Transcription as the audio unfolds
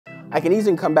I can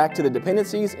easily come back to the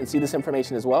dependencies and see this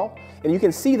information as well. And you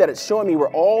can see that it's showing me where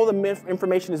all the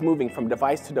information is moving from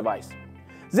device to device.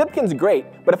 Zipkin's great,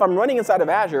 but if I'm running inside of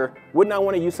Azure, wouldn't I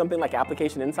want to use something like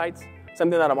Application Insights,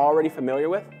 something that I'm already familiar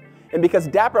with? And because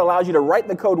Dapr allows you to write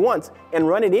the code once and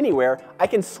run it anywhere, I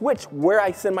can switch where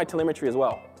I send my telemetry as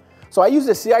well. So I use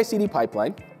the CI/CD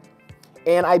pipeline,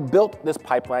 and I built this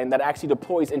pipeline that actually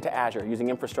deploys into Azure using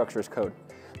infrastructure as code.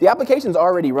 The application's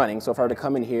already running, so if I were to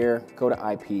come in here, go to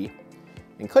IP,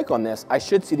 and click on this, I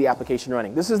should see the application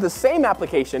running. This is the same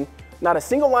application, not a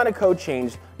single line of code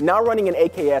changed, now running in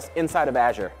AKS inside of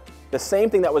Azure. The same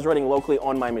thing that was running locally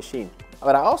on my machine.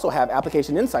 But I also have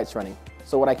Application Insights running.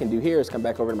 So what I can do here is come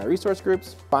back over to my resource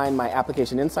groups, find my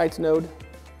Application Insights node,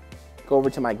 go over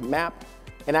to my map,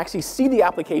 and actually see the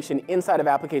application inside of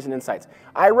Application Insights.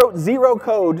 I wrote zero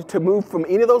code to move from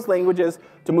any of those languages,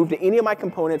 to move to any of my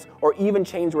components, or even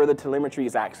change where the telemetry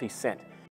is actually sent.